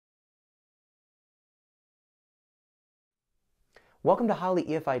Welcome to Holley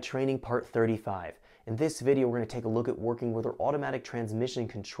EFI Training Part 35. In this video, we're going to take a look at working with our automatic transmission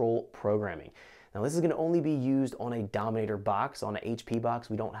control programming. Now, this is going to only be used on a Dominator box. On an HP box,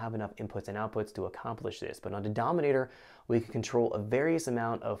 we don't have enough inputs and outputs to accomplish this. But on a Dominator, we can control a various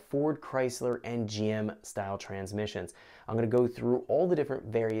amount of Ford, Chrysler, and GM style transmissions. I'm going to go through all the different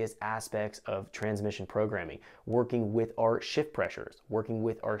various aspects of transmission programming, working with our shift pressures, working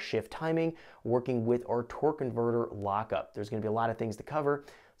with our shift timing, working with our torque converter lockup. There's going to be a lot of things to cover.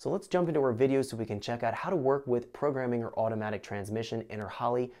 So let's jump into our video so we can check out how to work with programming our automatic transmission in our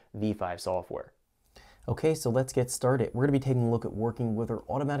Holley V5 software. Okay, so let's get started. We're going to be taking a look at working with our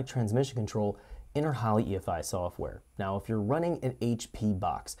automatic transmission control in our Holley EFI software. Now, if you're running an HP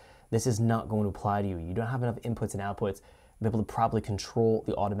box, this is not going to apply to you. You don't have enough inputs and outputs to be able to properly control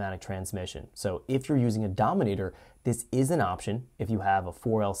the automatic transmission. So if you're using a Dominator, this is an option. If you have a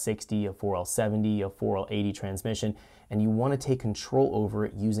 4L60, a 4L70, a 4L80 transmission, and you want to take control over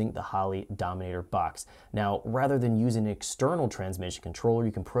it using the Holley Dominator box. Now, rather than using an external transmission controller,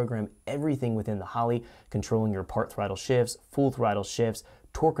 you can program everything within the Holley, controlling your part throttle shifts, full throttle shifts,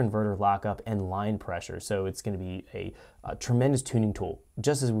 torque converter lockup, and line pressure. So it's going to be a tremendous tuning tool,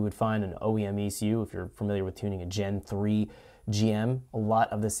 just as we would find an OEM ECU. If you're familiar with tuning a Gen 3 GM, a lot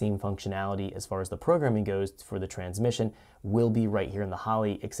of the same functionality as far as the programming goes for the transmission will be right here in the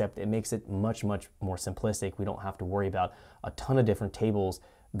Holley, except it makes it much more simplistic. We don't have to worry about a ton of different tables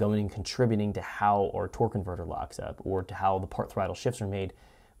going and contributing to how our torque converter locks up or to how the part throttle shifts are made.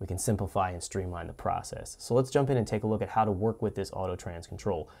 We can simplify and streamline the process. So let's jump in and take a look at how to work with this auto trans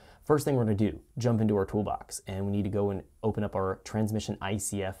control. First thing we're going to do, jump into our toolbox, and we need to go and open up our transmission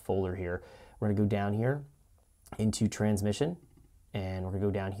ICF folder here. We're going to go down here into transmission, and we're going to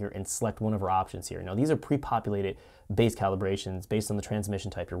go down here and select one of our options here. Now, these are pre-populated base calibrations based on the transmission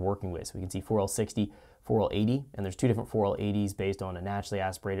type you're working with. So we can see 4L60, 4L80, and there's two different 4L80s based on a naturally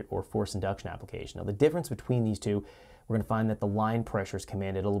aspirated or forced induction application. Now, the difference between these two, we're going to find that the line pressure is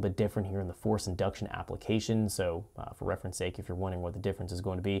commanded a little bit different here in the force induction application. So for reference sake, if you're wondering what the difference is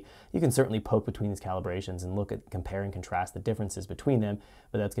going to be, you can certainly poke between these calibrations and look at, compare and contrast the differences between them,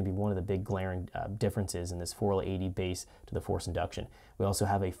 but that's going to be one of the big glaring differences in this 4L80 base to the force induction. We also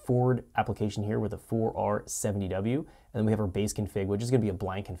have a Ford application here with a 4R70W, and then we have our base config, which is going to be a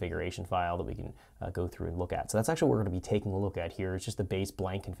blank configuration file that we can go through and look at. So that's actually what we're going to be taking a look at here. It's just the base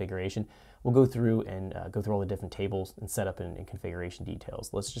blank configuration. We'll go through and go through all the different tables and setup and configuration details.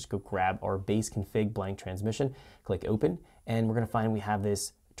 Let's just go grab our base config blank transmission, click open, and we're going to find we have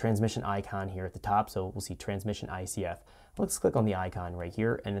this transmission icon here at the top. So we'll see transmission ICF. Let's click on the icon right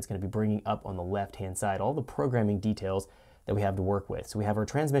here, and it's going to be bringing up on the left-hand side all the programming details that we have to work with. So we have our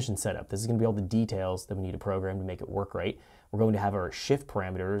transmission setup. This is going to be all the details that we need to program to make it work right. We're going to have our shift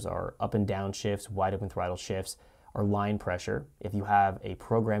parameters, our up and down shifts, wide open throttle shifts, our line pressure. If you have a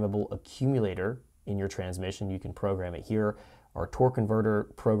programmable accumulator in your transmission, you can program it here. Our torque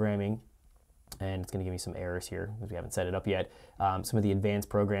converter programming, and it's going to give me some errors here because we haven't set it up yet. Some of the advanced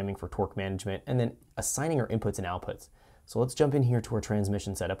programming for torque management, and then assigning our inputs and outputs. So let's jump in here to our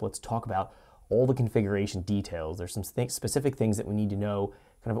transmission setup. Let's talk about all the configuration details. There's some specific things that we need to know,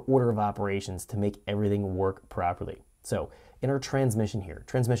 kind of order of operations to make everything work properly. So in our transmission here,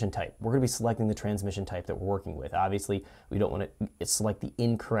 transmission type, we're going to be selecting the transmission type that we're working with. Obviously, we don't want to select the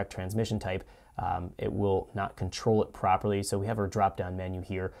incorrect transmission type. It will not control it properly. So we have our drop-down menu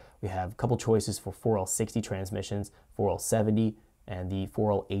here. We have a couple choices for 4L60 transmissions, 4L70, and the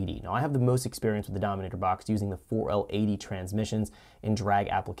 4L80. Now, I have the most experience with the Dominator box using the 4L80 transmissions in drag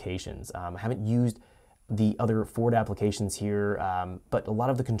applications. I haven't used the other Ford applications here, but a lot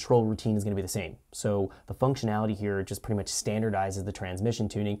of the control routine is going to be the same. So the functionality here just pretty much standardizes the transmission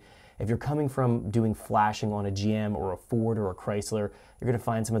tuning. If you're coming from doing flashing on a GM or a Ford or a Chrysler, you're going to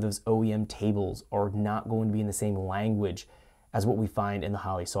find some of those OEM tables are not going to be in the same language as what we find in the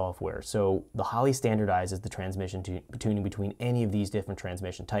Holley software. So the Holley standardizes the transmission tuning between any of these different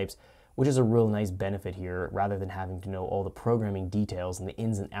transmission types, which is a real nice benefit here, rather than having to know all the programming details and the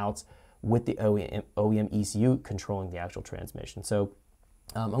ins and outs with the OEM ECU controlling the actual transmission. So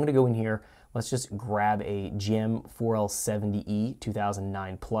I'm going to go in here. Let's just grab a GM 4L70E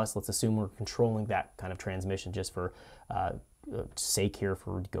 2009 Plus. Let's assume we're controlling that kind of transmission just for sake here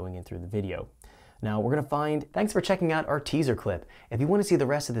for going in through the video. Now we're going to find, thanks for checking out our teaser clip. If you want to see the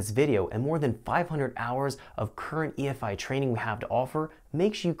rest of this video and more than 500 hours of current EFI training we have to offer,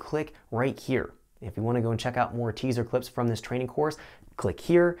 make sure you click right here. If you want to go and check out more teaser clips from this training course, click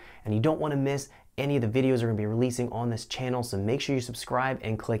here, and you don't want to miss any of the videos we're going to be releasing on this channel, so make sure you subscribe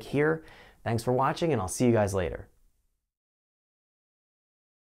and click here. Thanks for watching, and I'll see you guys later.